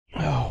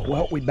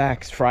Well, we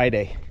back. It's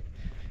Friday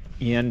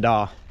and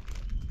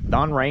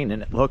done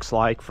raining, it looks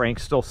like.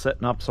 Frank's still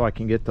sitting up so I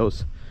can get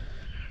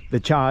the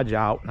charge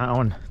out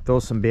now and throw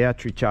some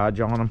battery charge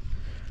on them.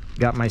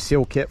 Got my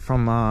seal kit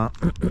from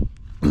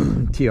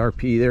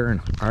TRP there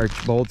and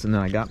Archibald's, and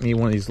then I got me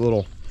one of these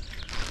little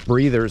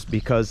breathers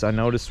because I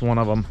noticed one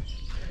of them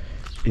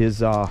is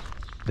the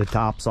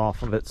top's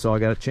off of it, so I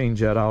got to change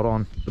that out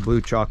on the blue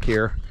truck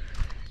here.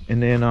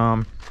 And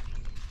then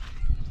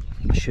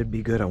should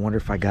be good. I wonder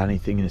if I got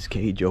anything in this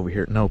cage over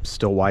here. Nope,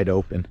 still wide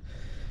open.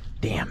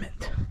 Damn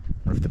it. I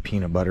wonder if the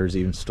peanut butter is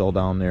even still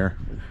down there.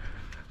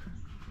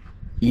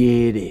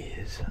 Yeah, it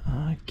is.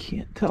 I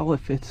can't tell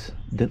if it's...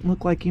 Didn't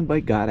look like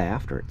anybody got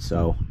after it,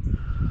 so...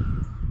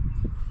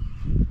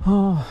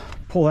 Oh,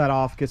 pull that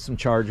off, get some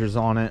chargers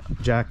on it,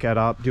 jack that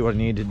up, do what I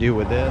need to do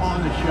with this.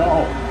 On the show,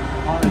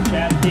 on the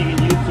Chad Tegan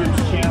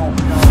YouTube channel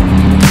show.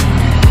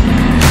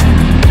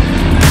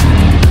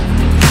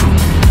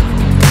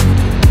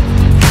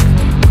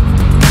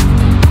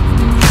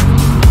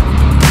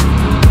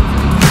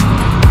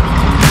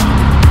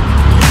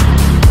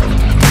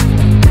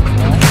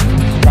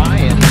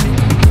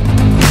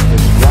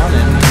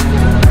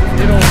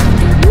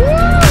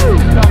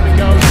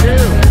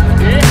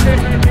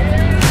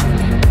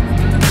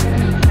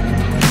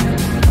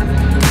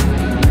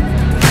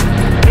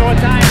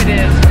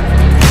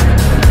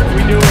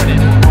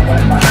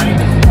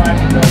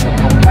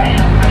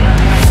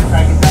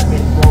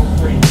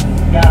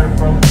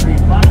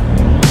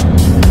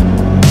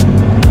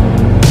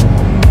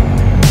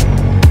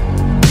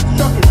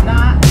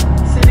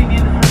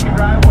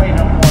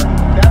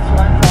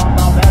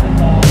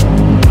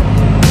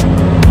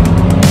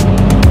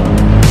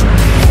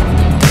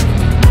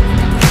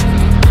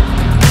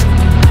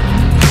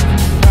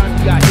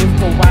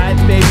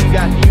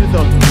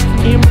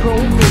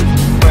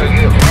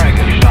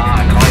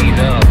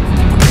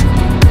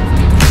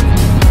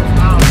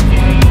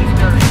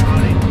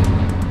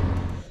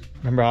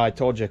 Remember how I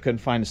told you I couldn't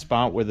find a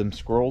spot where them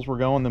squirrels were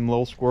going, them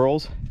little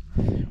squirrels?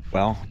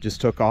 Well, just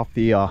took off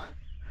the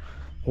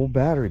whole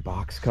battery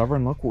box cover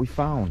and look what we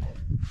found.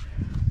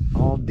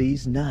 All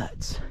these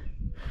nuts.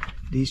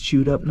 These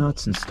chewed up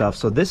nuts and stuff.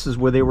 So this is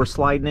where they were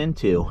sliding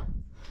into.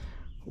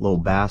 Little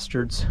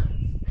bastards.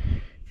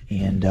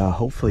 And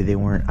hopefully they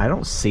weren't... I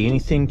don't see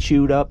anything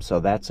chewed up, so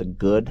that's a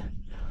good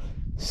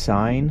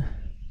sign.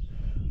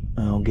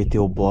 I'll get the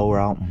old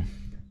blower out and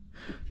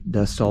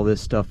dust all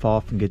this stuff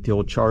off and get the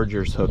old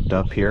chargers hooked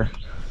up here.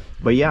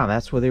 But yeah,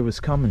 that's where they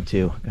was coming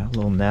to. Got a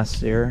little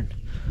nest there,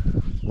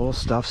 little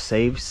stuff,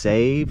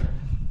 save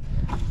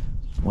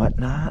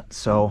whatnot.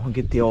 So I'll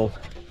get the old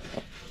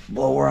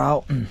blower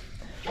out and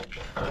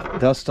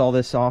dust all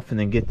this off and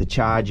then get the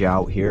charge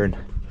out here and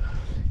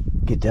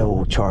get that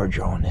old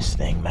charger on this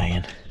thing,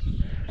 man.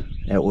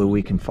 That way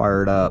we can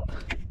fire it up.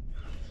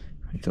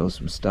 Throw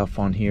some stuff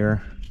on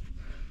here,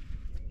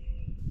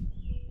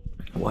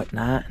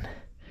 whatnot.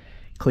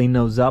 Clean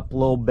those up a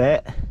little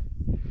bit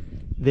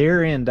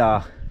there and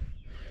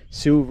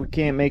see if we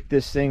can't make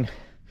this thing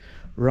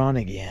run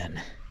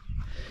again.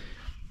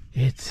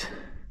 It's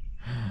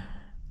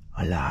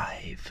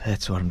alive.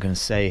 That's what I'm gonna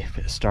say if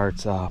it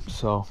starts up.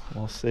 So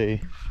we'll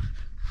see.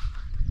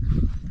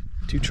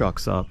 2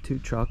 trucks up, 2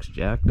 trucks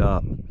jacked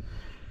up,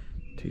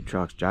 2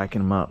 trucks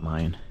jacking them up,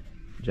 man.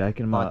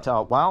 Jacking them up.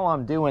 But while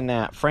I'm doing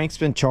that, Frank's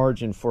been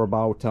charging for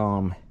about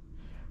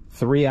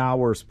 3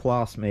 hours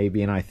plus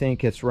maybe, and I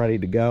think it's ready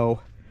to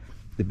go.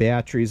 The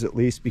batteries, at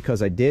least,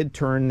 because I did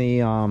turn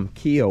the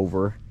key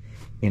over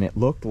and it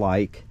looked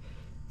like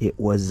it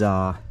was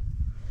around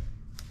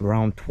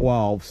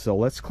 12. So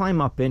let's climb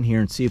up in here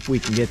and see if we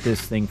can get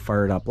this thing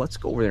fired up. Let's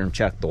go over there and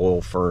check the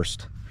oil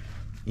first.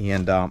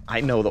 And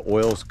I know the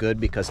oil's good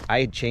because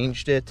I had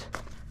changed it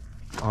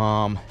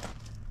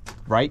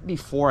right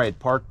before I had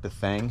parked the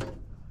thing.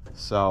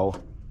 So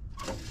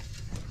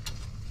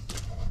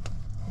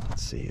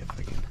let's see if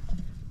I can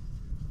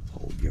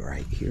hold you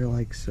right here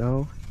like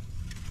so.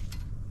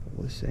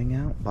 Pull this thing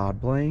out,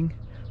 bod bling.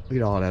 Look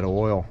at all that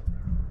oil.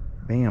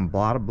 Bam,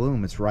 blot of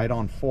bloom. It's right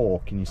on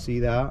full. Can you see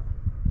that?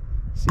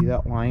 See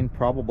that line?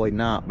 Probably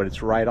not, but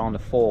it's right on the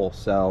full.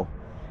 So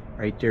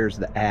right there's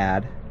the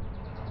ad,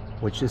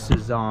 which this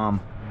is one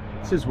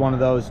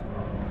of those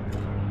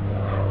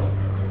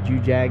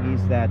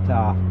Jujaggies that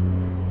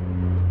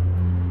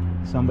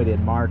somebody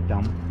had marked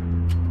them.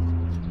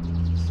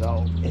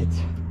 So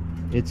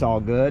it's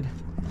all good.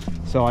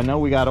 So I know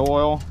we got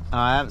oil.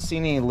 I haven't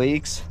seen any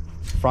leaks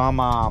from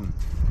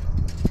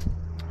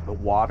the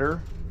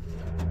water,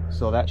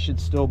 so that should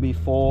still be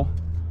full.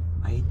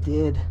 I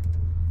did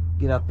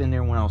get up in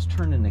there when I was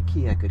turning the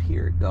key. I could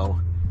hear it go,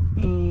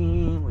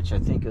 which I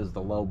think is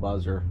the low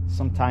buzzer.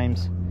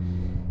 Sometimes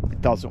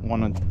it doesn't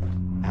want to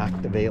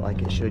activate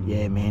like it should.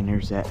 Yeah, man,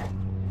 there's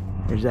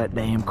that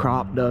damn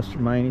crop duster,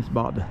 man. He's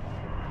about to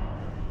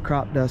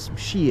crop dust some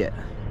shit.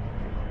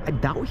 I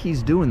doubt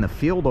he's doing the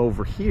field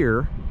over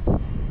here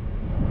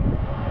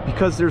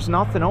because there's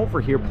nothing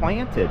over here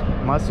planted,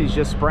 unless he's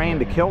just spraying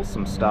to kill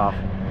some stuff.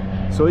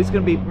 So he's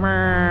gonna be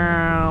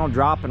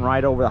dropping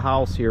right over the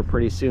house here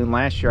pretty soon.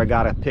 Last year I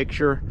got a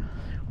picture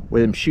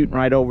with him shooting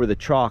right over the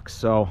truck,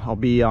 so I'll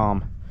be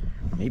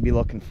maybe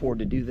looking forward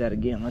to do that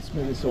again. Let's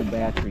move this old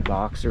battery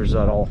box. There's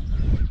that old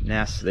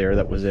nest there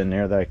that was in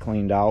there that I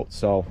cleaned out,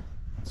 so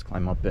let's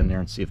climb up in there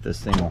and see if this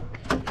thing will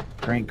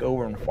crank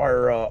over and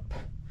fire up.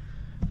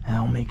 And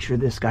I'll make sure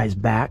this guy's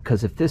back,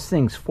 because if this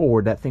thing's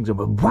forward, that thing's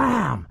gonna go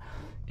wham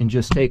and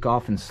just take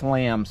off and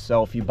slam.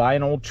 So if you buy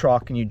an old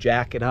truck and you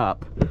jack it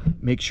up,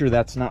 make sure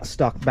that's not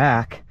stuck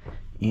back,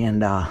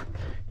 and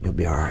you'll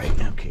be all right.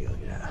 Okay,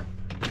 look at that.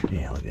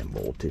 Yeah, look at that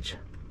voltage.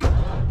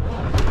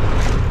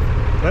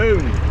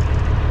 Boom,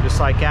 just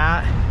like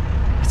that.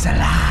 It's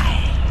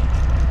alive.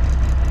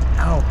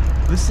 Oh,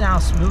 listen how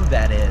smooth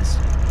that is.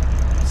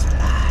 It's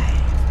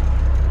alive.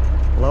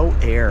 Low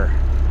air.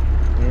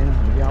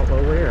 Yeah, we got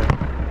low air.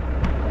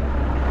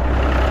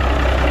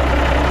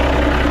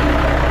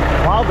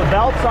 Well, the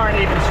belts aren't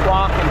even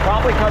squawking,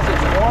 probably because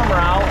it's warmer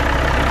out.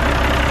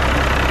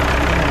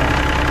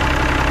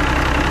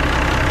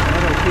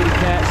 Little kitty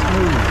cat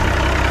smooth.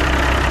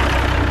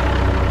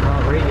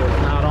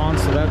 Radio's not on,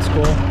 so that's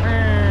cool.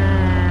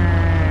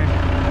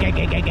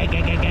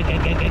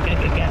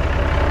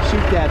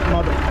 Shoot that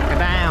motherfucker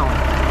down.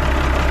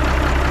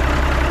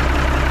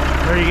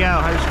 There you go.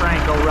 How's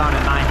Franco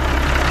running, man?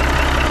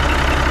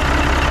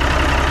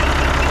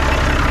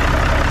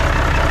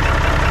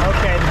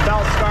 Okay, the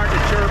belt's starting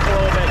to chirp a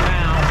little bit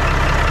now.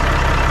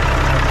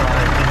 That's all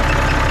right.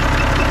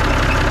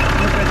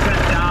 Look at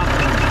that top.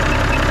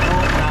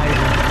 Oh,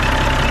 nice.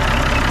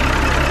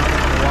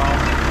 Well,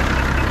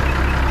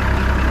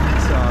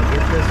 let's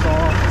get this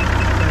off.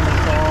 Turn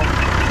this off.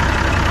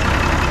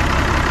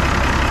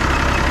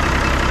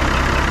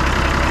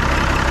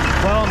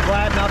 Well, I'm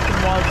glad nothing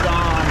was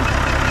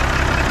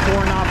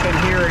torn up in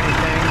here or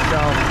anything, so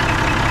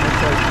this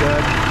was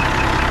good.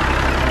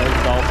 Those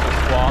belts will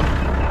squawk.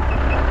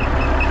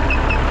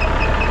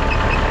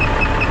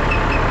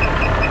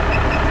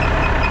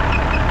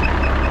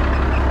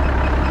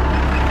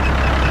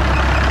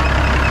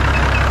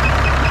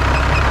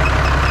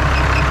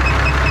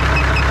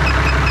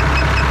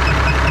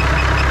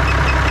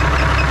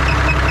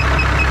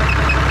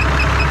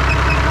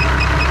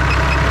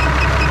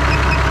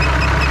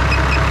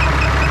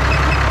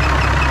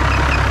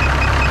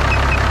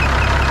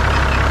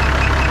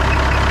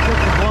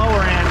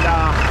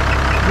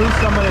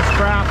 Some of this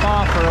crap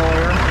off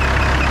earlier.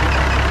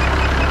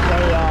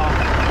 They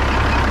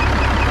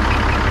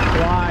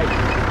live.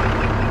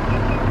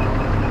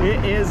 It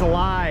is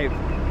alive.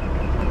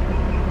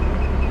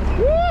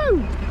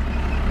 Woo!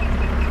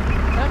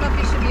 I don't know if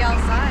you should be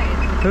outside.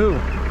 Who?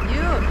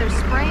 You, if they're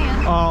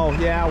spraying. Oh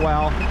yeah,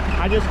 well,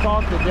 I just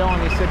talked to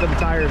Dylan. He said the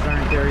tires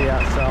aren't there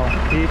yet, so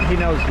he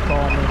knows to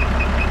call me.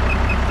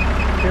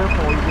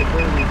 Careful, you get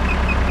dirty.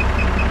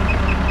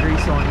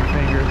 Grease on your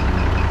fingers.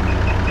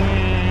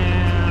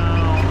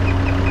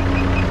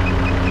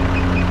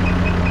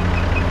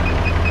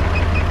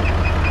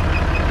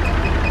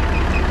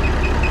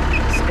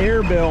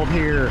 Air build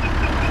here.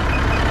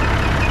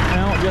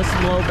 Well, just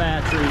some low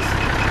batteries.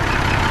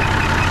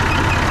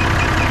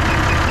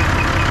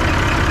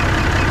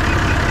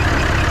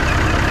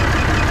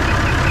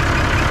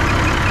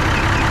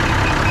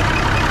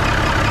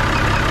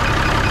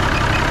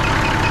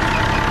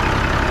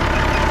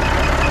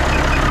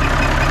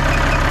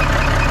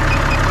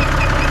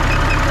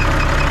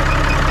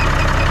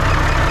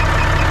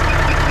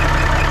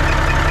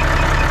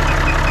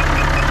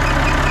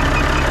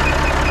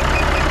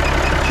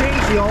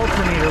 The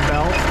alternator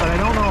belts, but I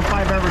don't know if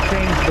I've ever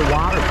changed the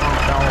water pump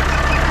belts.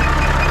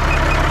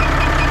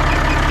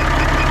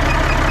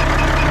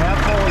 I have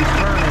Foley's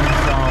turning,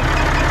 so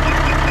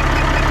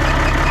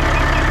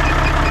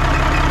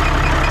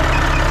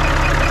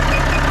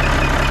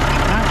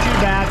not too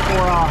bad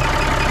for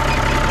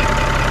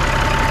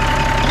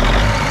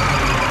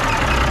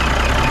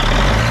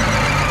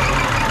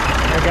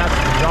I got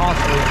some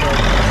exhaust leak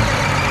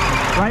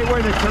right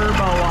where the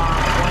turbo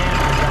plant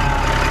is at.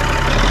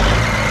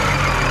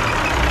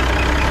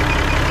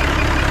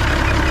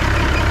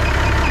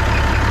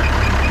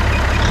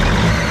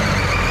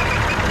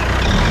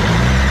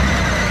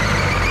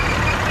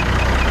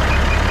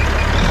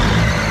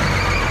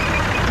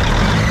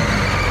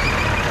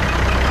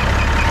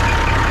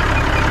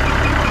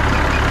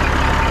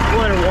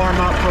 Warm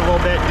up for a little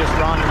bit and just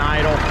run and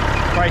idle.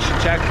 Probably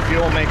should check the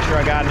fuel, make sure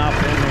I got enough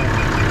in there.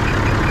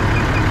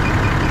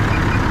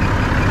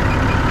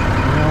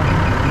 You know,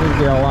 need to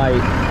get a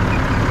light.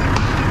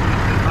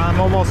 I'm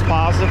almost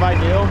positive I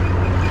do.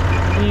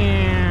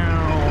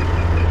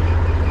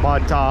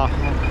 But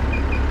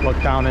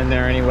look down in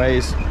there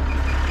anyways.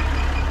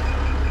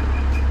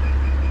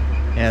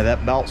 Yeah,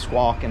 that belt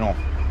squawking will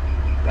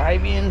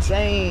drive you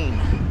insane.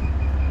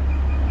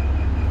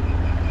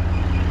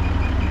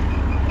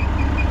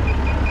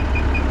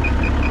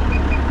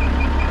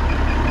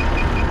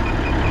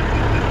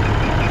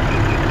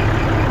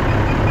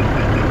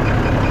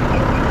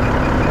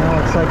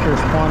 Looks like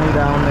there's plenty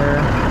down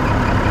there.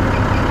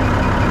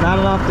 Not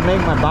enough to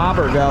make my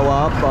bobber go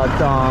up, but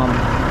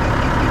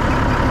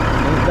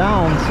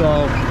down,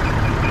 so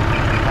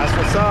that's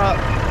what's up.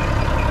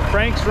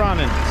 Frank's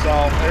running,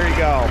 so there you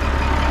go.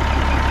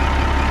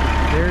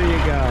 There you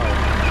go.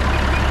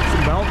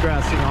 Some belt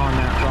dressing on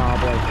that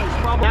probably.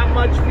 There's probably not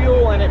much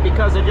fuel in it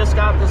because I just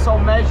got this whole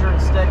measuring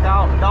stick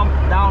out and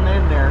dumped down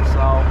in there,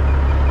 so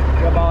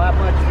got about that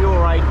much fuel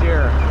right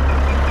there.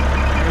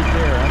 Right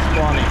there, that's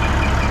plenty.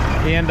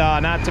 And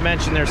not to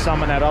mention there's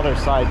some on that other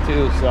side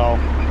too, so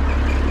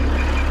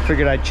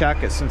figured I'd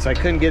check it since I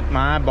couldn't get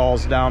my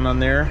eyeballs down on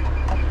there.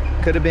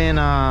 Could have been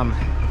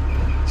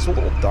it's a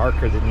little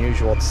darker than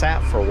usual. It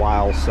sat for a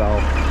while, so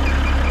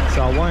it's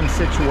one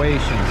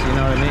situations, you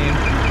know what I mean?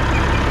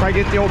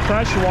 Probably get the old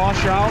pressure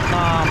washer out,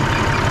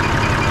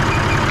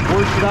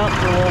 wash it up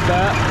for a little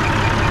bit,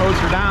 hose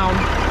her down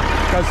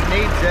because it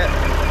needs it.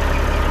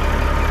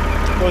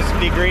 Put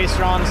some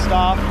degreaser on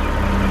stuff,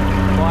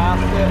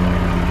 blast it.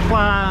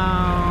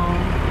 Wow.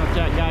 Let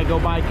that guy go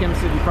by. Kim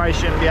said you probably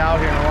shouldn't be out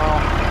here in a while.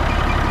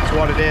 It's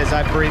what it is.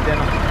 I've breathed in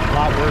a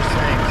lot worse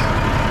things.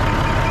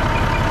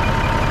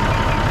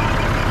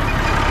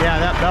 Yeah,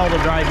 that belt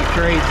will drive you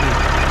crazy.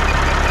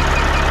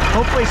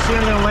 Hopefully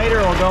sooner than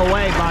later it'll go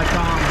away by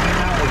Tom. Who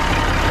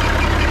knows?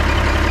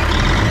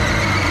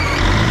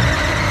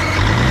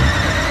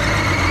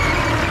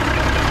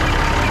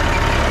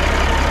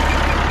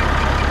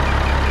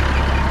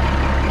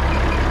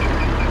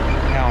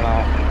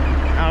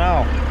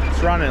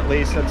 Running at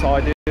least, that's all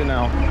I do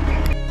now.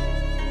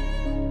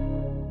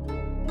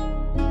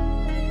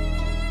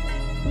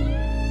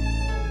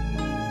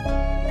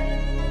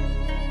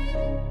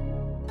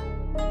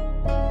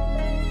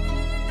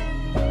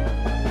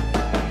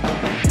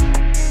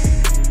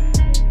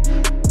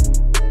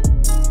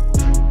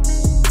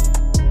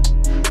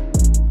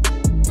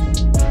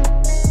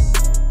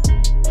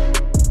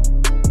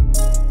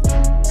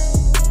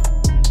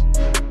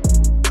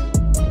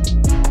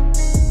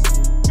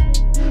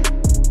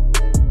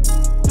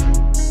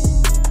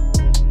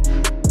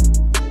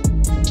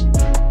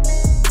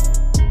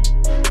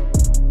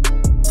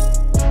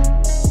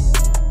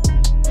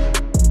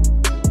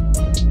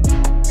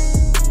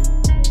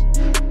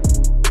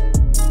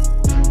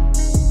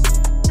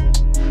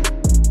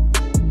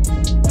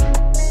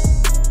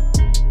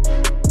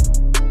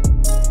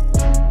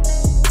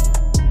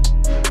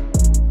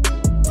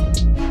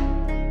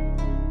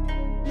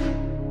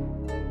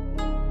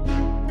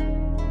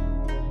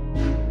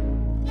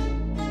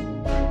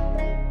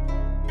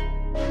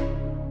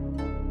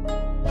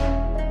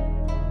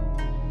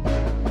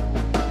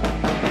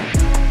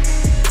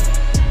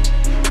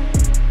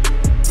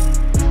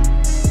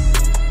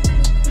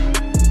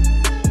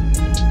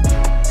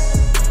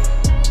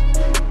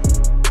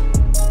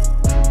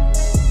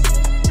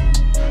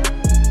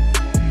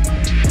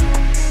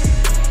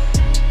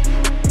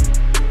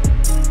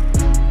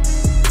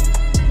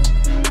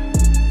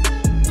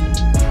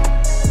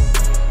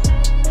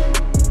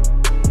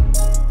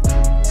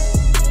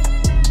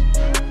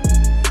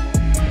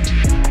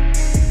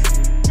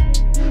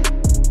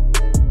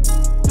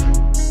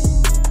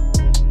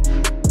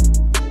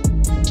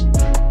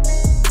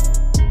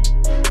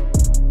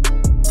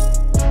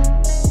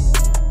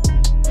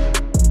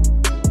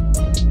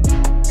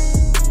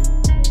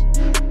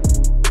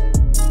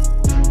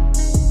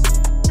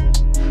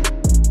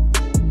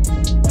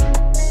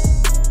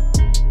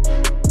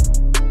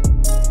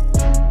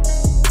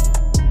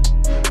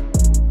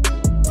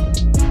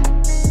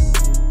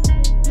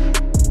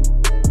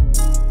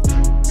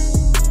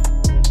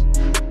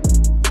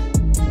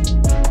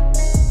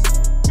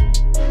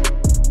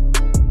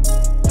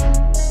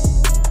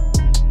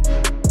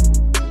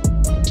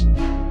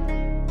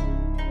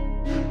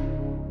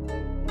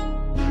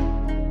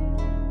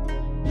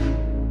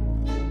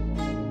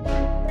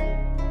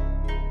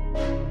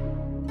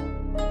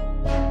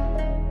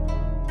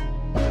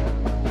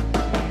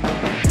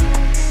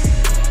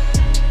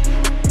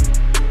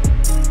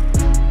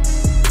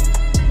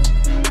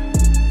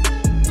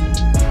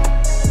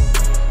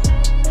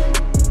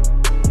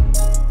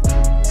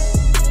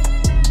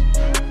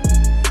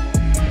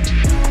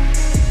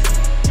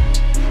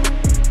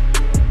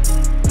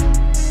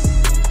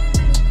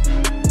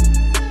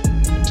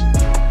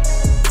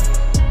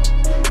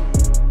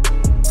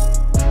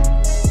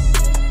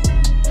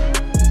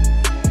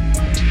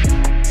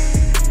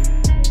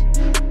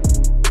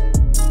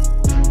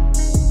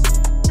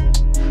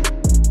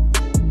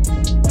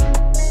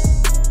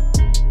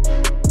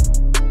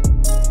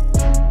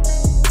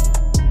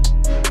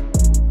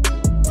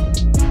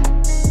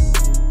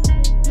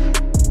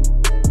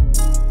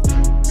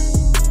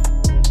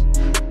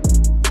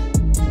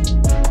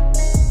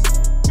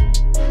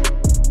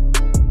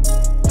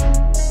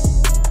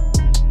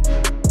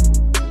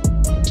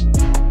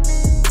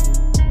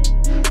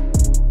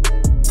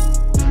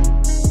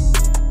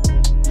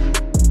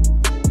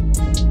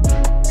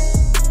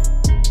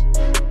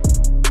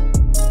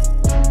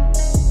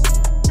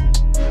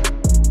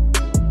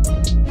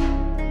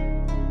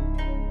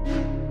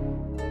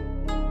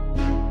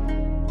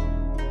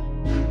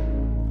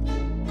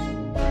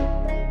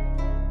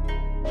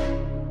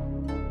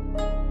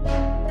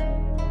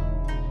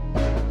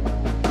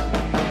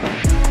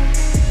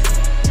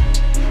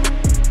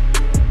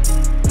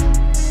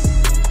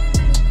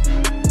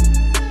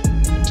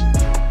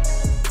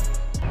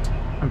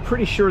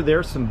 pretty sure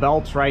there's some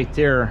belts right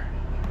there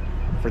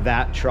for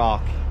that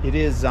truck. It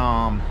is,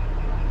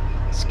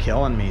 it's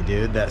killing me,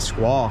 dude, that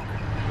squawk.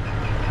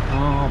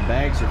 Oh,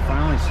 bags are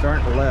finally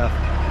starting to lift.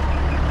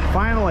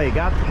 Finally,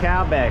 got the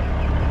cab bag.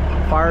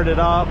 Fired it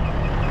up.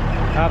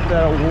 Got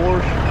that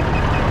wash.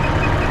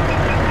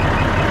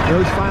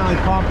 Those finally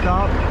pumped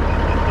up.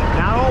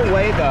 Not all the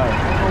way, though.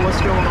 I don't know what's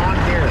going on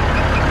here.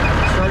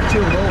 Start to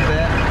a little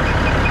bit.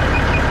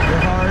 They're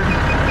hard.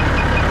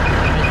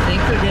 I think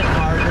they're getting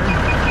harder.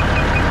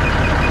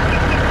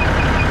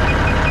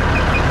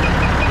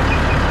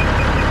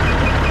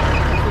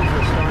 These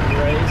are starting to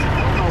raise.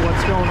 I don't know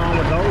what's going on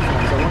with those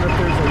ones. I wonder if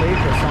there's a leak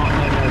or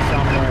something in there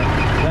somewhere.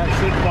 That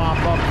should pop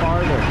up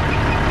farther.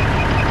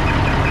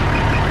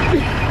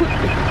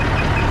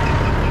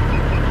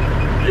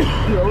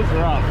 Those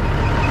are up.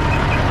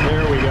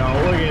 There we go.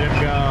 Look at him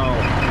go.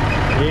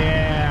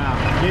 Yeah.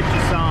 Get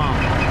you some.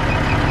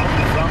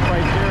 It's up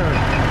right there.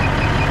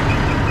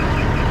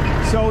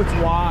 So it's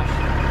washed.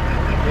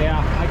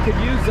 Yeah. I could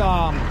use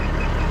a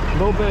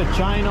little bit of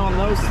shine on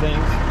those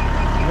things.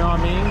 You know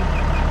what I mean?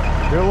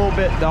 They're a little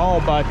bit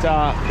dull, but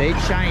they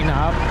shine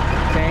up.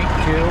 Tank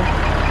too.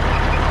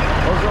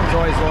 Those ones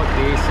always look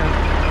decent.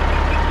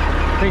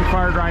 Thing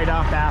fired right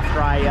up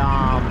after I,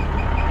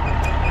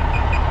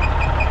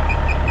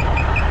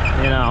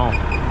 you know,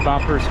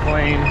 bumpers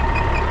clean.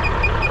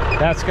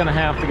 That's gonna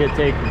have to get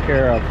taken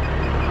care of.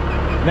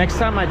 Next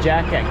time I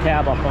jack that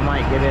cab up, I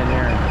might get in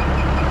there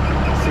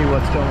and see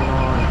what's going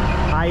on.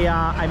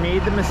 I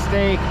made the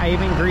mistake. I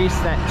even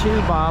greased that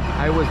tube up.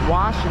 I was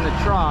washing the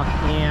truck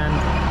and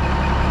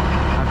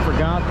I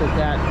forgot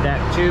that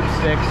tube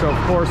stick. So of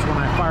course when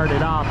I fired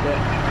it up, it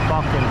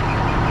fucking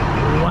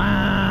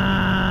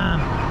wham.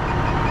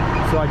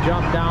 So I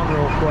jumped down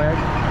real quick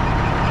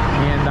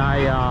and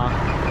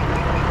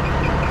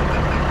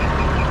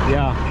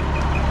yeah,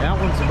 that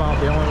one's about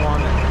the only one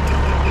that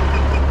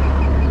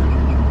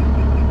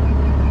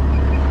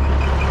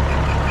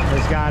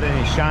has got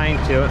any shine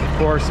to it. Of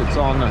course, it's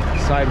on the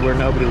side where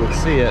nobody would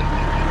see it.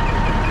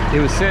 It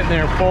was sitting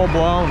there full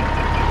blown,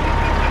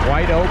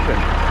 wide open.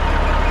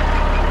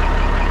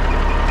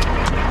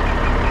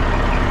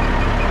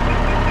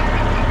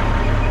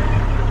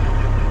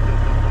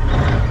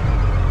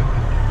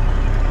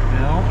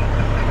 Now,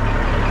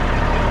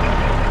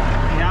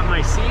 got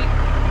my seat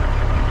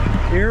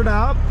aired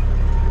up.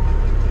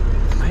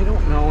 I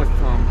don't know if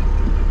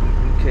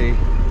okay,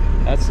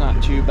 that's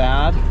not too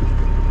bad.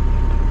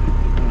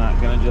 I'm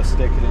not gonna just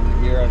stick it in the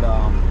gear.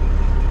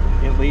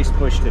 At least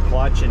push the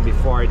clutch in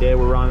before I did.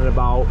 We're running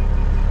about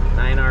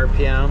 9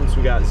 RPMs.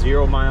 We got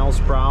 0 miles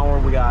per hour.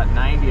 We got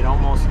 90 and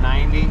almost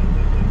 90.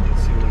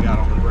 Let's see what we got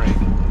on the brake.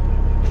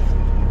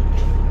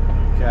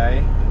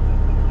 Okay,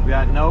 we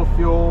got no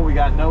fuel. We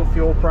got no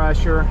fuel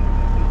pressure.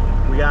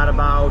 We got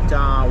about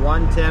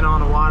 110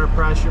 on the water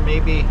pressure,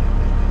 maybe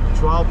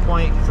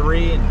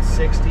 12.3 and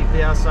 60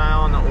 psi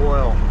on the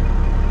oil.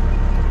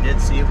 Did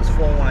see it was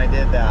full when I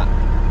did that.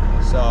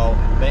 So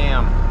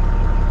bam,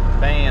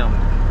 bam,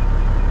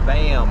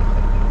 bam,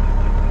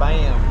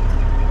 bam.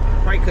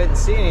 Probably couldn't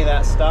see any of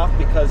that stuff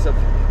because of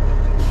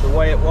the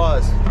way it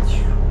was.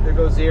 There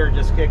goes the air,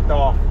 just kicked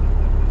off.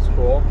 It's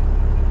cool.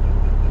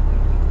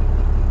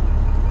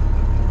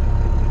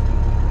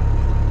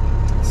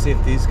 Let's see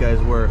if these guys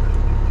work.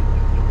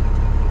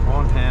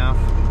 On half,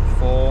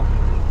 full.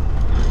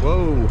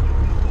 Whoa.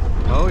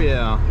 Oh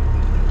yeah.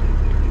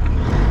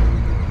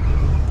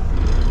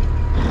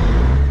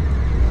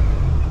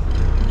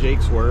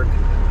 Jake's work.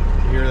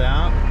 You hear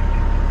that?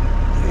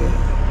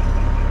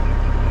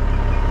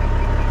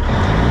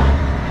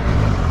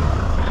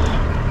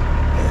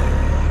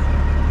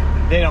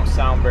 They don't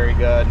sound very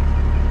good.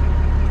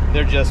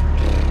 They're just,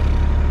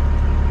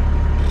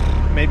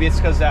 maybe it's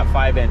because that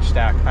 5-inch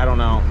stack. I don't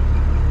know.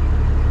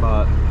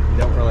 But you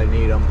don't really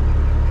need them.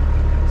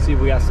 See,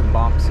 we got some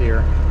bumps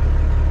here.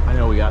 I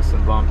know we got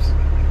some bumps.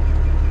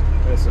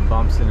 Got some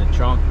bumps in the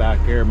trunk back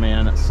here,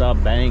 man. That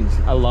sub bangs.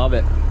 I love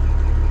it.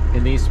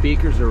 And these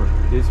speakers are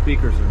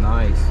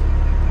nice.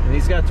 And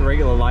these got the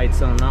regular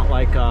lights on them, not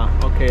like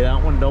okay,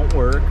 that one don't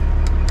work.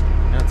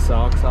 That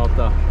sucks. I'll have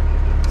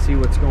to see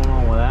what's going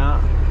on with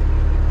that.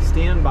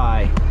 Stand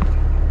by.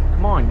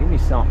 Come on, give me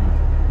something.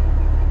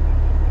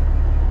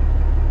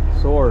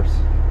 Source.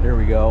 There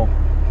we go.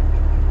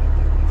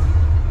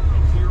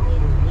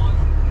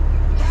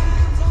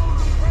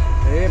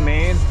 Hey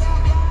man.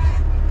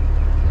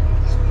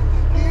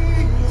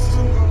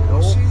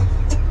 Nope.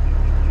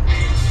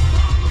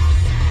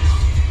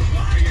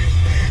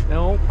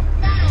 Nope.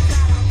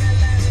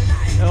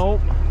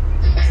 Nope.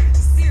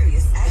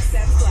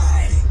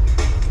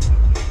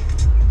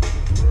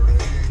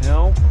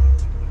 Nope.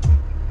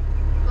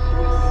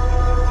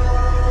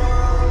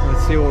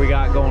 Let's see what we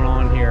got going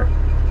on here.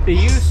 They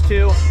used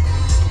to.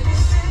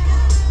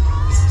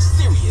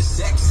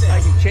 I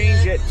can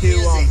change it to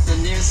the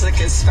music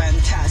is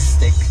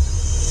fantastic.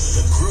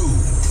 The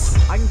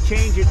groove. I can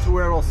change it to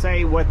where it'll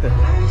say what the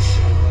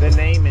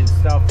name and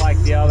stuff like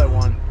the other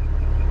one.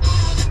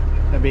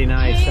 That'd be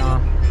nice, huh?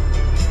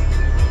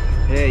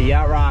 Yeah,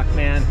 yacht rock,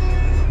 man.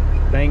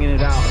 banging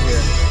it out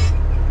here.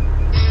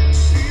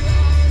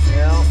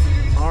 Well,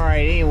 all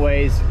right,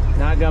 anyways,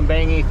 not gonna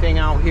bang anything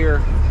out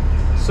here.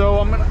 So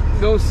I'm gonna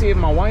go see if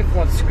my wife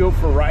wants to go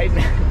for a ride.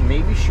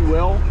 Maybe she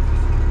will,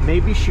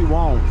 maybe she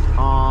won't.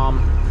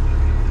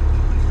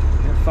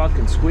 That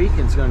fucking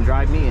squeaking's gonna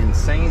drive me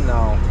insane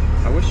though.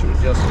 I wish it would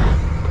just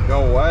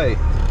go away.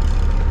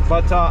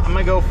 But I'm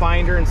gonna go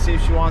find her and see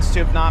if she wants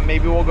to. If not,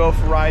 maybe we'll go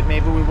for a ride,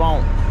 maybe we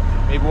won't.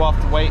 Maybe we'll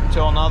have to wait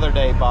until another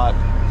day, but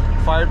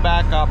fired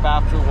back up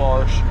after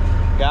wash.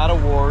 Got a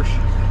wash.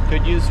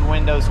 Could use the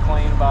windows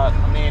clean, but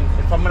I mean,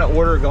 if I'm gonna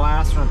order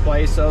glass and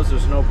replace those,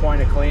 there's no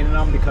point of cleaning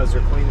them because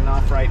they're clean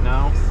enough right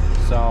now.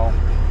 So,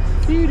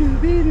 be-doo,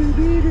 be-doo,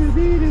 be-doo,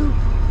 be-doo.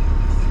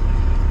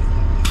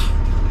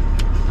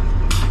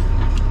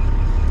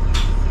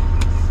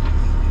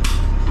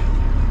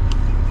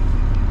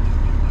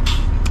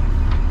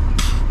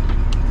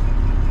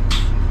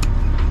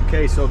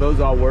 Okay, so those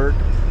all work.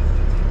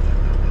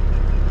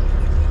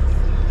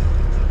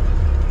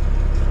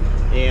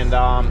 And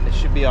it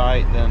should be all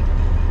right then.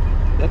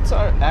 That's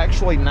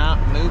actually not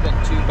moving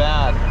too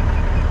bad.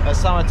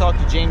 Last time I talked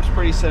to James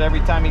Pretty, said every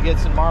time he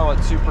gets in Marla,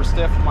 it's super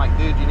stiff. I'm like,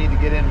 dude, you need to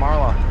get in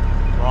Marla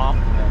more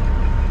often.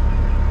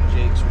 And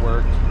Jake's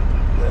worked.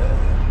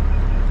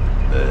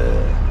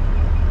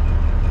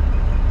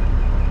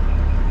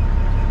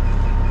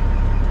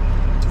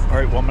 All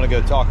right, well, I'm gonna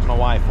go talk to my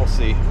wife. We'll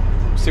see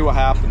what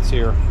happens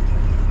here.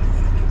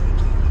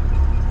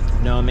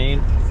 You know what I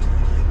mean?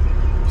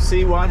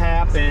 See what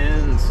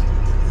happens.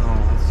 Oh,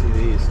 let's see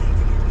these.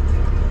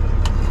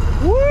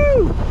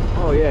 Woo!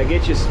 Oh yeah,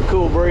 get you some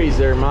cool breeze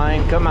there,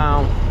 mine. Come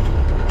on.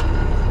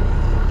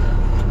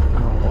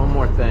 Oh, one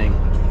more thing.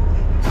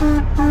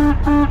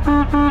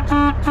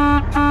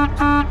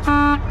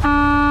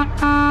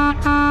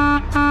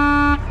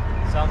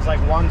 Sounds like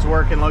one's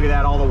working. Look at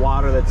that, all the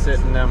water that's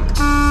sitting in them.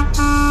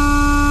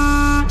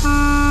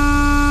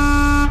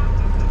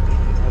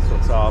 That's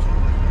what's up.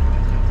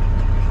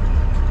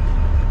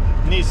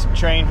 Need some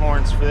train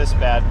horns for this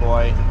bad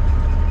boy.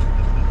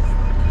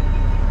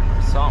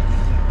 Something.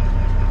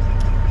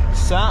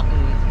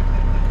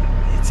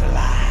 It's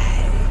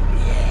alive,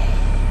 yeah.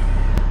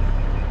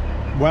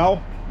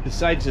 Well,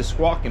 besides this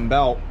squawking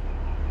belt,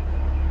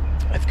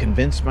 I've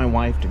convinced my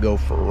wife to go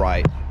for a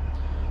ride.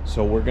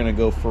 So we're gonna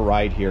go for a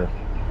ride here.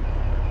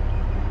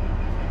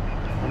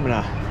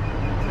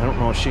 I don't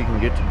know if she can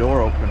get the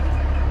door open.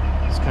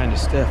 It's kind of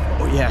stiff.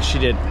 Oh yeah, she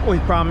did. Only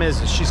problem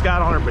is she's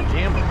got on her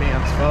pajama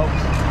pants,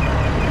 folks.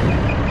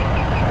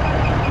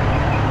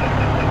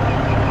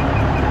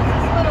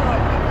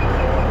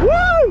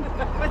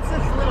 What's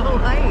this little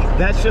light?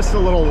 That's just a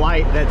little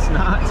light. That's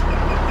not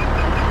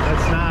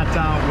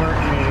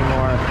working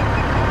anymore.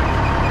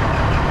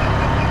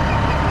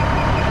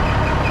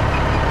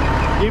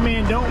 You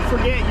mean, don't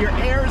forget your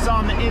air's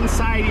on the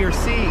inside of your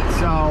seat.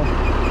 So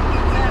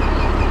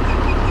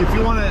if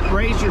you want to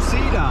raise your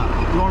seat up,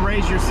 you want to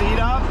raise your seat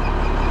up.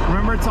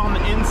 Remember, it's on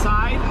the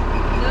inside. No,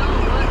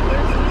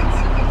 where's the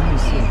inside? Let me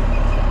see.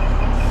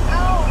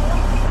 Oh.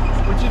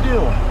 What'd you do?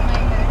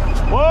 Okay.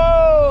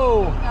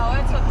 Whoa! No,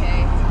 it's okay.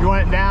 You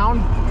want it down?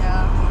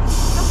 Yeah.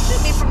 Don't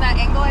shoot me from that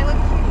angle. I look.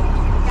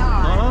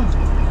 God.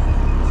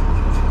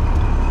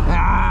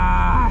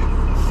 Ah!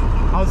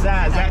 How's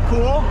that? Is that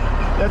cool?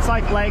 That's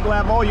like leg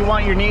level. You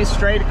want your knees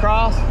straight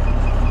across?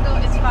 No,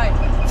 it's fine.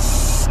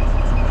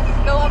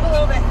 Go up a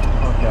little bit.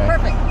 Okay.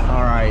 Perfect.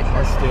 All right,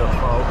 let's do it,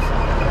 folks.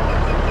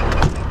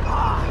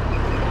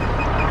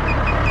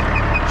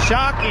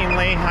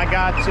 Shockingly, I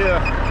got to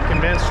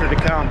convince her to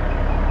come.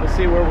 We'll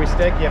see where we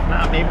stick you. If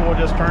not, maybe we'll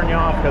just turn you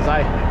off because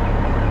I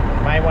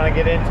might want to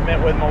get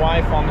intimate with my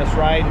wife on this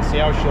ride and see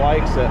how she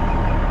likes it.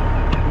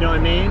 You know what I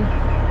mean?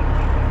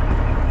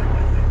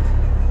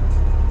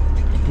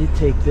 I did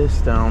take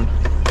this down.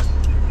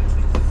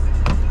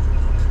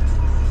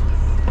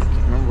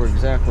 Can't remember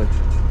exactly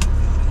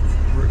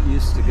where it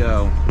used to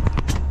go.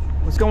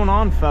 What's going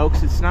on,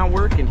 folks? It's not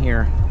working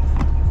here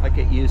like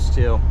it used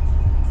to.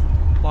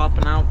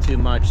 Plopping out too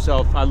much.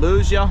 So if I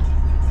lose you,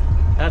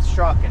 that's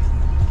trucking.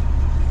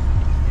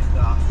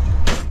 And,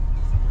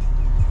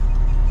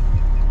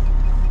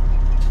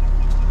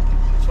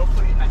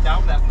 hopefully, I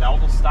doubt that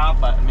belt will stop,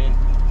 but I mean,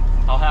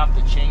 I'll have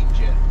to change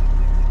it.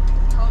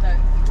 Hold it.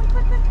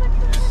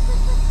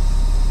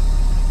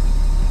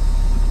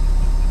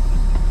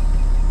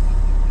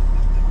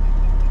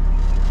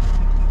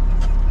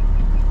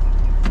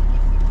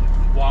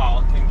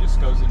 Wow, the thing just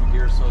goes into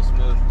gear so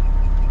smooth.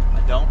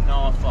 I don't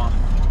know if, wow,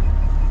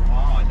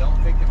 I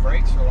don't think the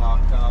brakes are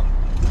locked up.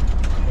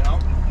 You know,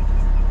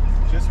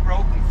 just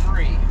broken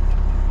free.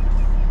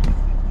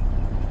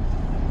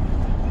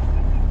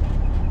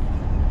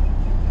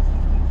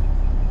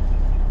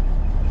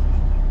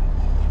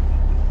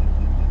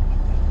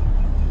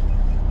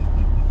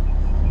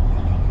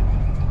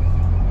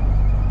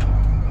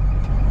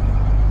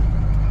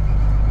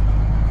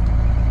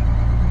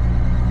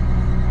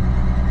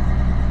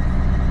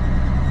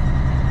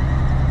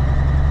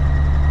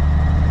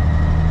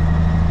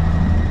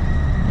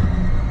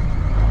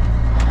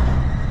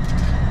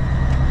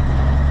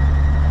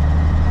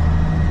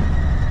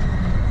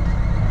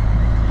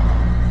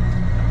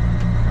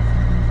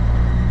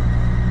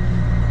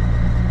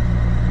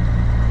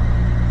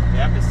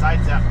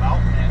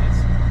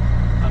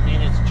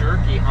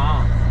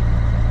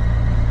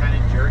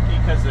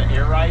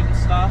 air ride and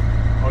stuff.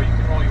 Oh, you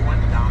can roll your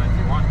window down if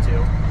you want to.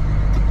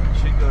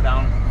 It should go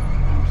down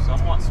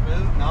somewhat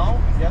smooth. No?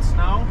 Yes,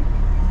 no?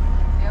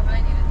 Yeah, but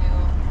I need a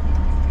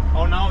new.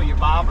 Oh no, your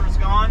bobber's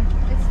gone?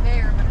 It's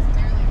there, but it's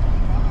barely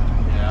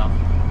gone.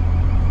 Yeah.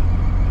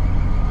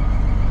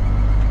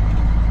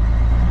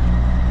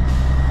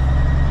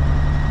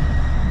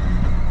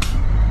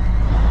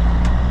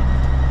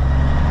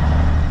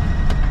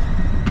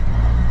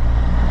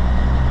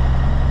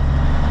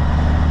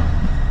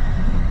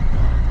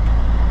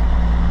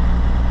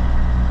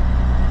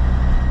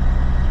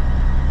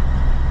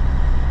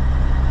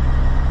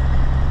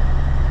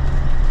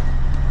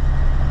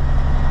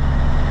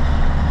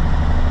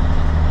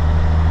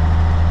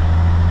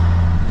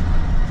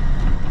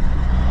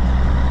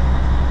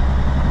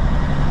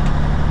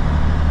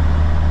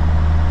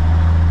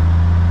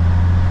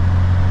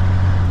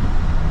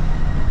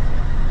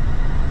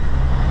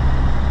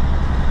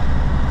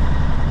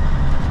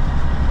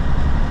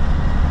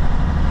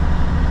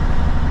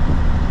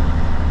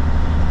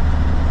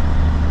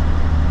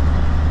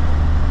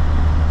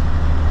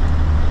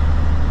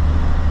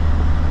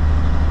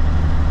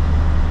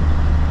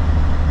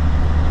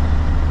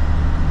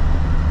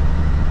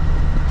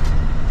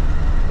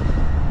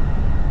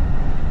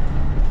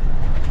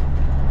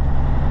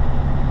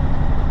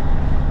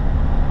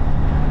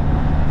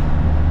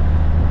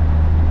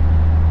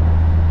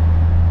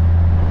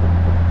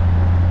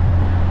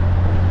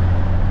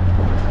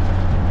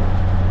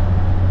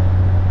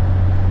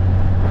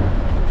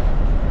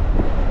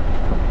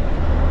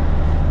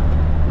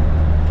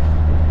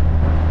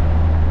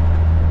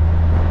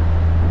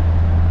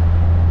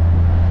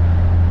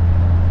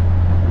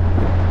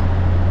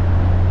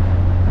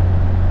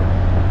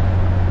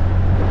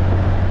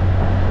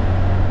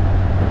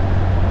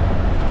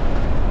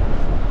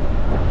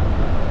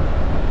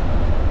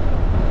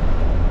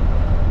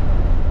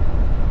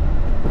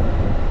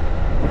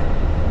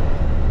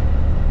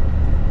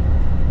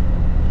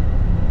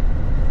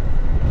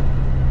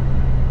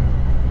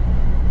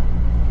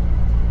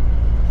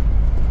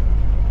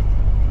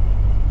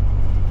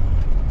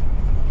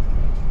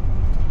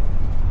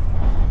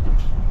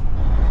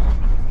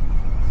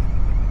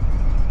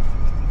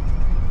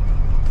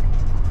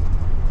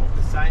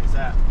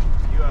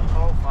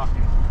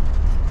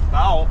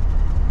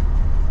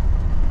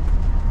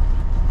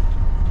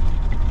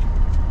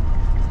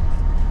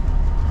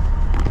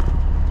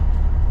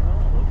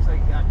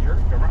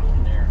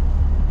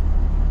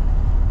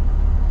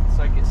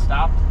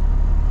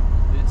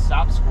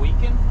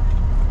 squeaking?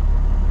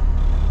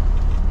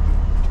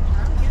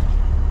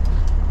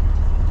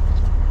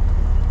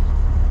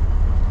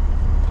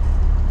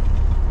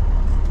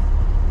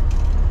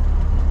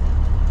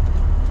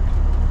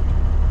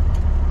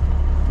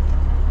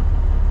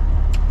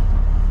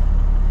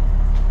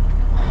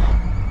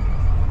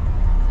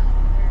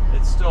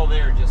 It's still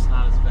there, just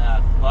not as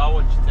bad. Well,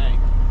 what'd you think?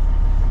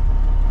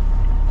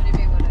 What do you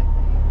mean, what I think?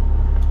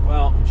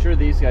 Well, I'm sure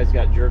these guys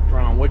got jerked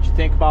around. What'd you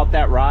think about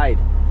that ride?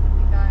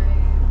 I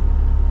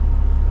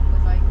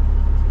would like to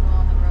go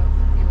on the road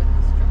with you in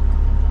this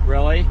truck.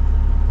 Really?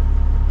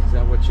 Yeah. Is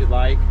that what you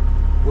like?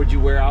 Would you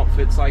wear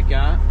outfits like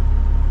that?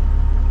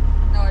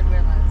 No, I'd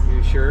wear less.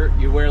 You sure?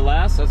 You wear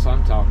less? That's what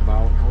I'm talking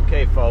about.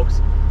 Okay,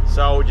 folks.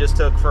 So we just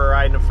took for a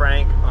ride to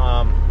Frank.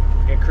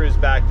 Gonna cruise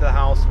back to the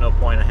house. No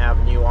point in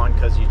having you on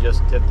because you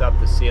just tipped up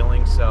the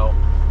ceiling. So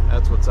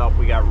that's what's up.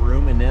 We got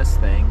room in this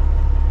thing.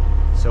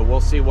 So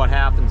we'll see what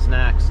happens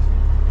next.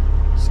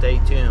 Stay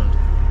tuned.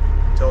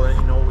 Until then,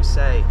 you know what we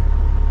say.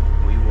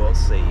 We will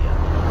see you.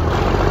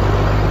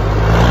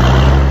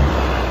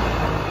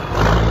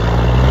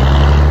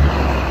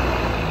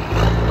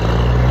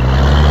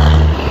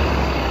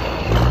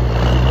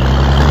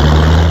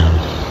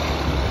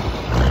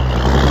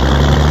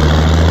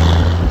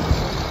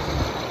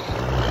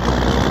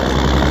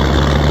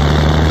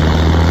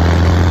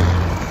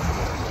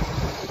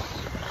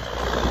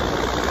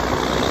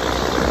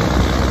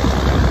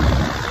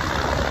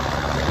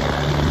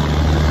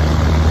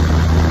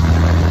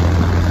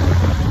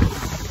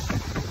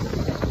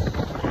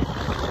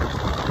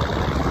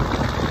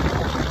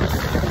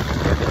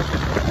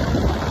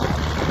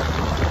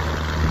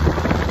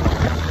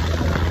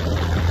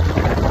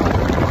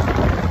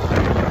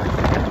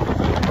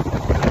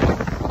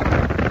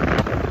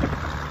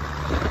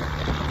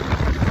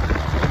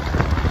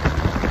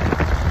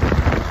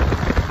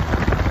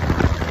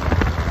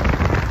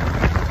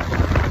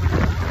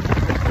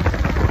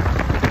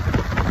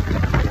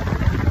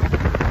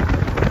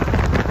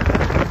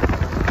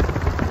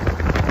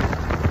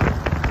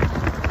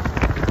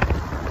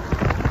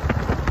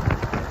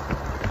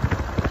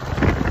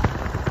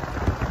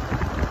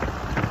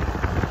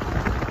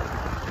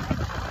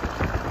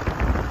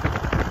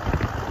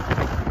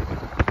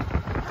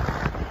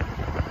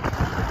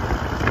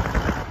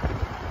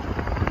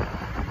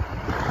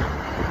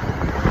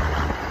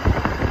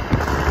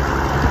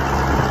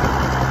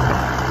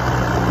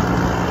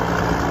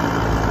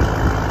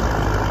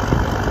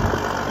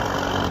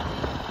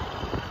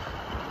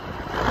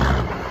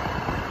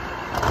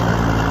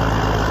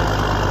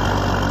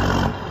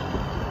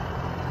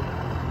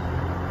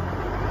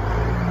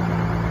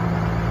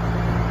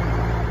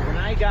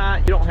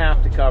 don't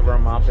have to cover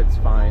them up. It's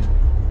fine.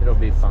 It'll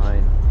be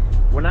fine.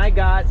 When I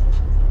got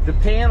the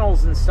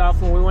panels and stuff,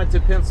 when we went to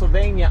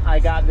Pennsylvania, I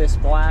got this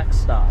black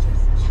stuff.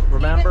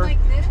 Remember?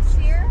 Even like this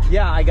here?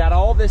 Yeah, I got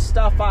all this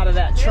stuff out of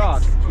that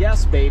truck.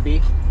 Yes,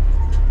 baby.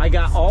 I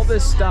got all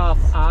this stuff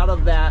out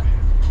of that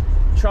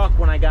truck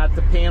when I got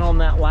the panel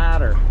and that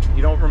ladder.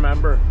 You don't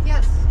remember?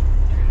 Yes.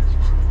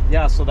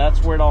 Yeah, so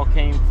that's where it all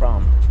came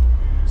from.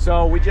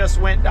 So we just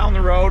went down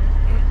the road,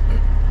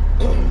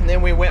 and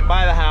then we went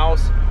by the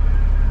house,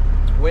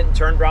 went and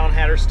turned around,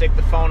 had her stick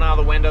the phone out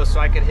of the window so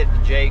I could hit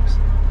the Jakes.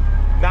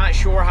 Not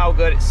sure how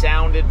good it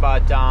sounded,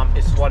 but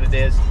it's what it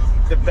is.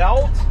 The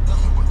belt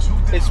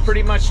is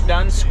pretty much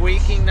done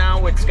squeaking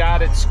now. It's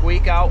got its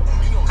squeak out.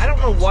 I don't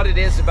know what it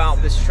is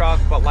about this truck,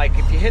 but like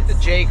if you hit the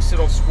Jakes,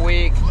 it'll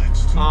squeak.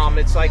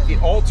 It's like the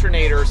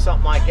alternator or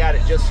something like that.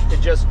 It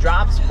just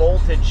drops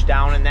voltage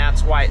down, and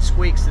that's why it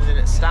squeaks, and then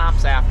it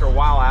stops after a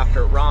while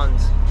after it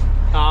runs.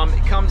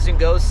 It comes and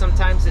goes.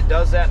 Sometimes it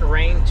does that in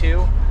rain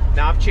too.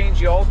 Now I've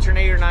changed the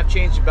alternator and I've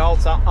changed the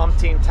belts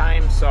umpteen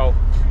times, so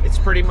it's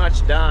pretty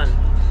much done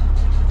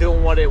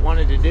doing what it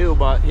wanted to do.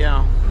 But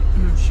yeah,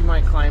 she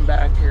might climb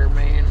back here,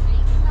 man.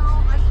 No,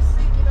 I just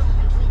think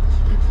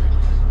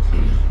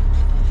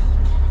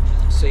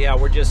So yeah,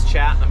 we're just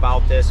chatting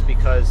about this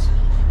because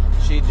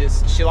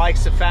she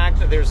likes the fact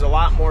that there's a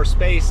lot more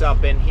space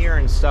up in here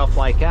and stuff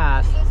like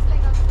that. this thing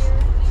up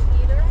here,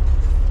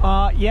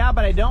 heater. Yeah,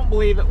 but I don't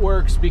believe it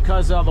works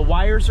because the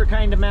wires are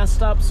kind of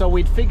messed up, so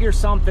we'd figure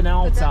something Could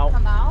else that out.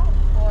 come out?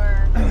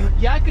 Or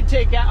Yeah, I could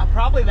take out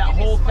probably that Give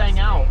me whole some more thing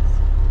out.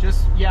 space.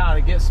 Just, yeah,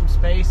 to get some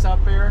space up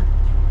here.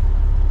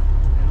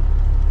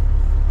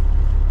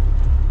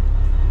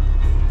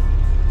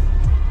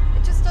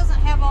 it just doesn't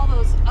have all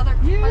those other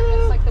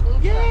compartments like the blue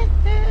truck.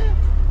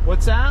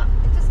 What's that?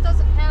 It just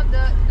doesn't have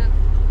the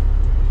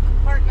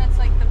compartments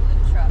like the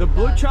blue truck. The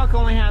blue does. truck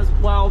only has,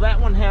 well, that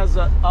one has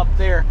up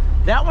there.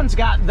 That one's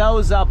got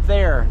those up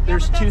there. Yeah,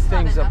 There's but two that's not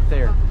things up enough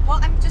there. Well,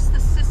 I'm just the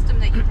system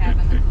that you have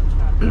in the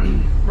blue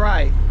truck.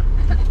 Right.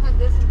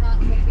 This is not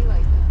going to be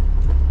like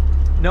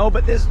that. No,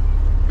 but this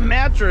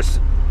mattress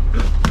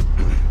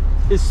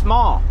is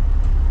small.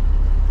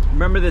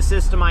 Remember the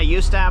system I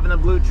used to have in the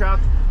blue truck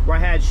where I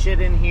had shit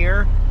in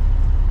here?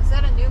 Is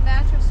that a new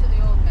mattress or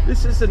the old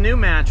mattress? This is the new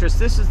mattress.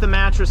 This is the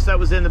mattress that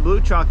was in the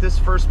blue truck. This is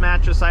the first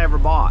mattress I ever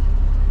bought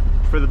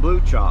for the blue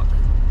truck.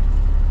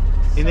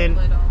 And then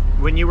little.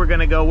 when you were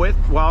gonna go with,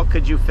 well,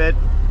 could you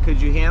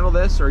handle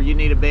this, or you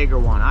need a bigger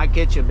one? I'd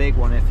get you a big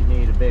one if you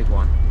need a big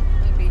one.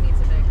 Baby needs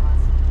a big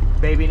one.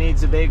 Baby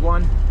needs a big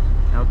one?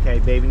 Okay,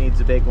 baby needs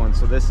a big one,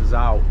 so this is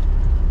out.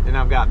 Then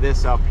I've got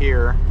this up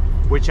here,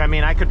 which, I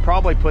mean, I could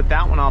probably put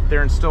that one up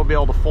there and still be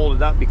able to fold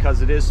it up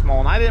because it is small,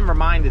 and I didn't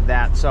reminded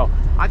that, so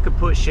I could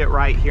put shit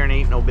right here and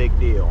ain't no big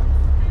deal.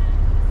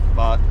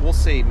 But we'll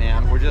see,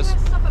 man. We're just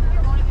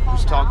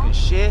talking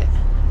shit.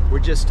 We're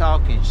just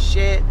talking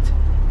shit.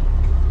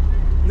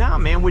 Nah,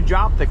 man, we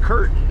dropped the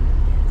curtain.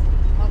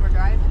 While we're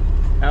driving?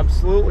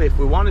 Absolutely, if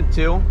we wanted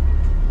to.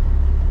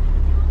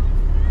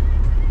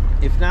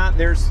 If not,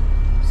 there's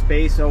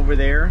space over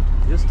there.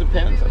 Just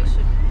depends. Maybe we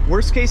should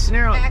Worst case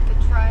scenario. back a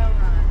trial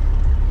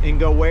run. And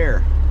go where?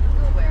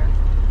 Go where?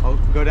 Oh,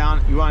 go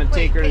down. You want to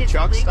take her to the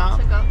truck stop?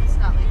 It's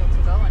not legal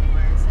to go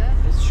anywhere,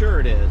 is it? Sure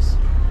it is.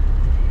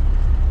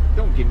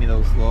 Don't give me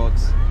those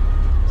looks.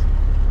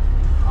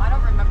 Oh, I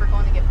don't remember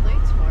going to get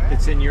plates for it.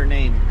 It's in your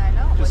name. I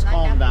know. Just wouldn't I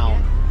calm have to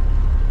down.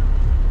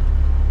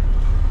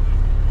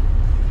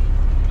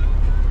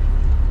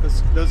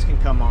 Those can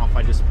come off.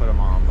 I just put them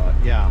on, but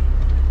yeah.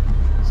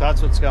 So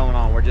that's what's going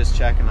on. We're just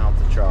checking out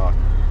the truck.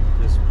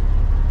 Just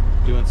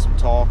doing some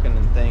talking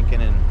and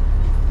thinking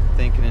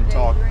and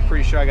talking.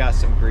 Pretty sure I got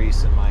some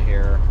grease in my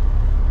hair.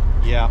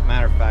 Yeah,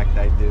 matter of fact,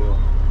 I do.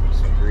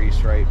 Some grease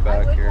right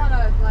back I would here. want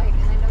to, like,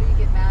 and I know you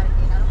get mad at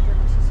me, and I don't care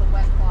if it's just a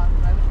wet cloth,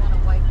 but I would want to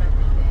wipe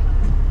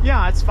everything.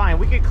 Yeah, it's fine.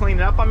 We could clean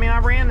it up. I mean, I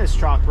ran this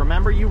truck.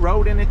 Remember, you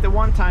rode in it the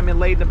one time and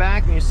laid in the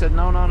back, and you said,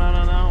 no.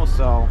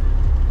 So,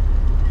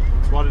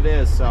 it's what it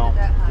is. So,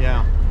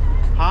 yeah.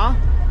 Huh? How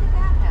did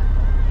that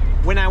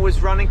happen? When I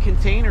was running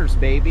containers,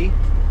 baby.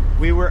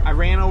 I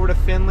ran over to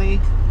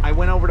Finley. I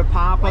went over to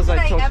Papa's. When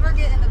did I ever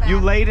get in the back? You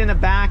laid in the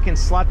back and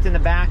slept in the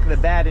back of the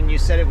bed, and you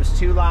said it was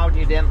too loud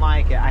and you didn't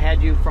like it. I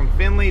had you from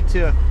Finley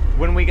to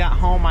when we got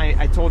home.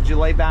 I told you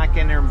lay back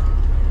in there.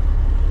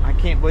 I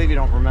can't believe you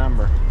don't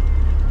remember.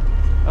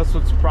 That's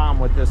what's the problem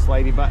with this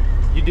lady. But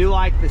you do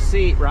like the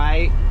seat,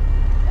 right?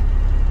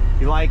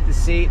 You like the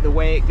seat, the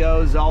way it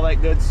goes, all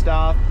that good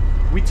stuff.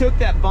 We took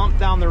that bump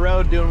down the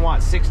road doing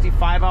what,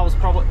 65? I was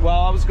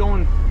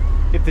going,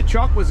 if the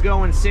truck was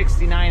going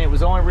 69, it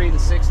was only reading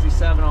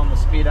 67 on the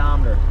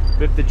speedometer.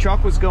 But if the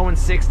truck was going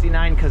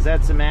 69, because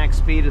that's the max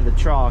speed of the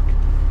truck,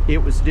 it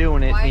was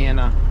doing it. Why?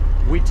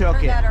 And we took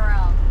Turn it. that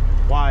around.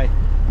 Why?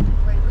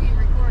 Wait, were you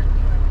recording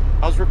me?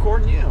 I was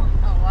recording you.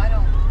 Oh, I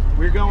don't.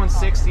 We were going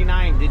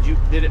 69.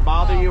 Did it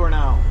bother you or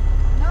no?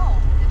 No,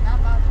 it did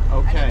not bother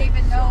me. Okay. I didn't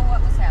even know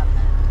what was happening.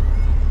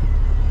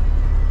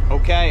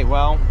 Okay,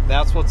 well,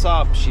 that's what's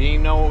up. She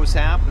didn't know what was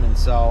happening,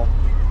 so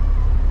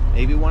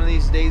maybe one of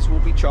these days we'll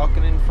be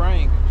trucking in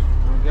Frank.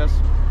 I guess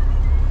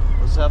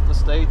we'll just have to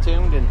stay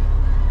tuned and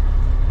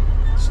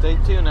stay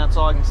tuned. That's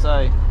all I can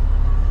say.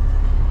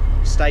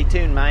 Stay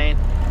tuned, man.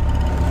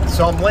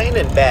 So I'm laying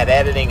in bed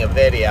editing a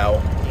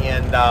video,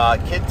 and a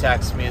kid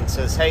texts me and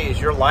says, "Hey, is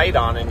your light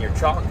on in your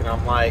truck?" And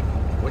I'm like,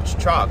 "Which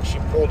truck?" She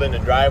pulled in the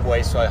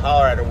driveway, so I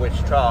holler at her, "Which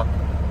truck?"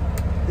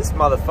 This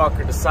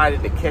motherfucker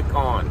decided to kick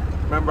on.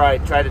 Remember I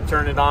tried to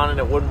turn it on and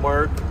it wouldn't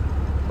work?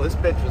 Well, this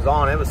bitch was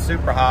on. It was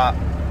super hot.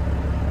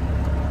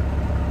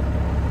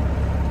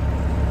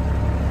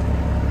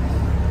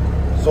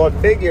 So I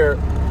figure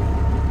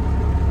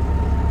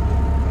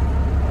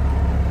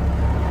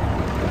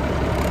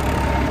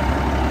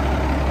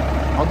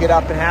I'll get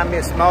up and have me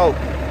a smoke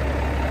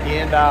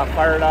and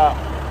fire it up.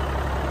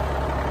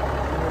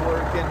 We're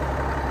working.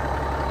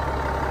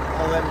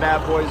 All them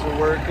bad boys are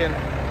working.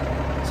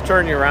 Let's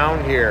turn you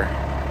around here.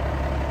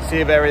 See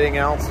if everything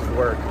else is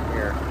working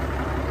here.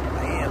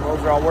 Man,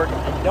 those are all working.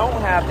 I don't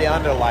have the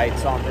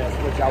underlights on this,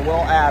 which I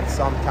will add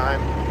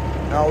sometime.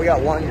 No, we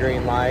got one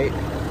green light.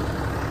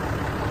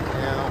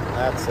 Yeah,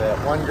 that's it.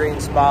 One green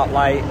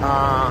spotlight.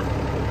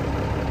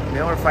 You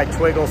know, if I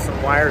twiggle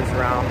some wires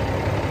around.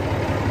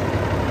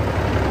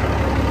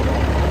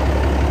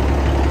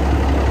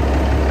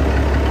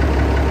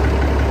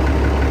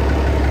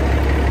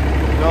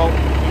 Nope,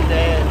 you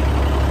dead.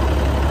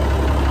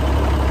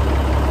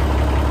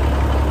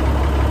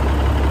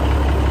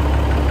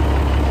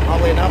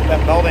 Oddly enough,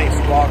 that belt ain't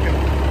squawking.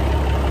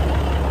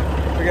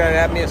 Figured I'd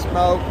have me a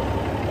smoke.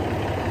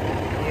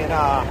 And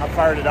I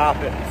fired it up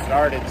and it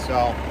started,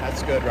 so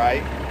that's good,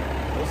 right?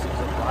 This is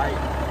a light.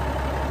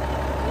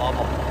 Love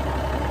them.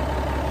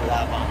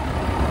 Love them.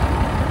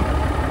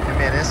 And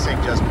man, this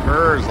thing just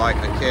purrs like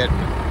a kid.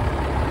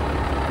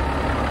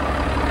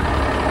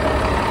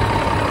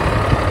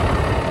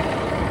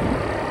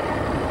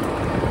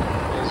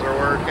 Those are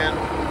working.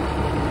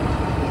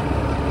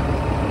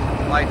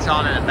 Lights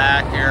on in the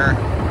back here.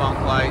 Bunk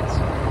lights.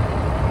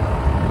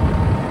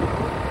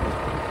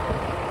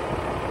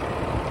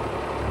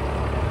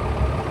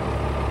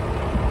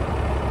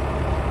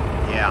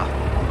 Yeah.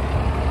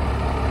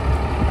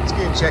 Let's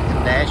get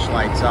checking dash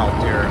lights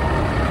out there.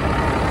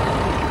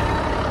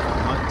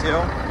 Want to?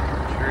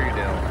 Sure you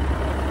do.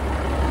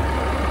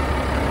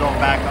 I'm going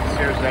back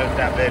upstairs to edit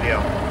that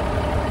video.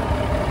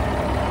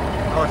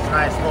 Oh, it's a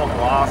nice little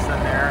gloss in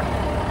there.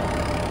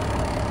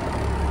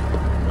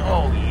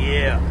 Oh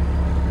yeah.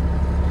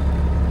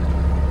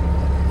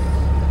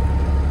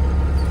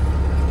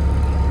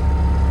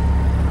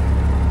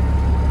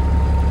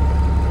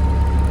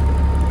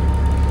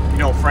 You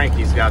know,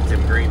 Frankie's got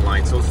them green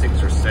lights. Those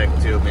things are sick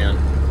too, man.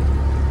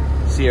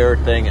 See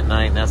everything at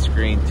night, and that's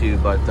green too,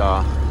 but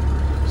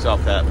it's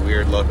off that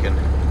weird looking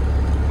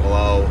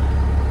glow,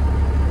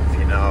 if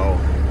you know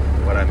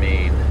what I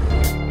mean.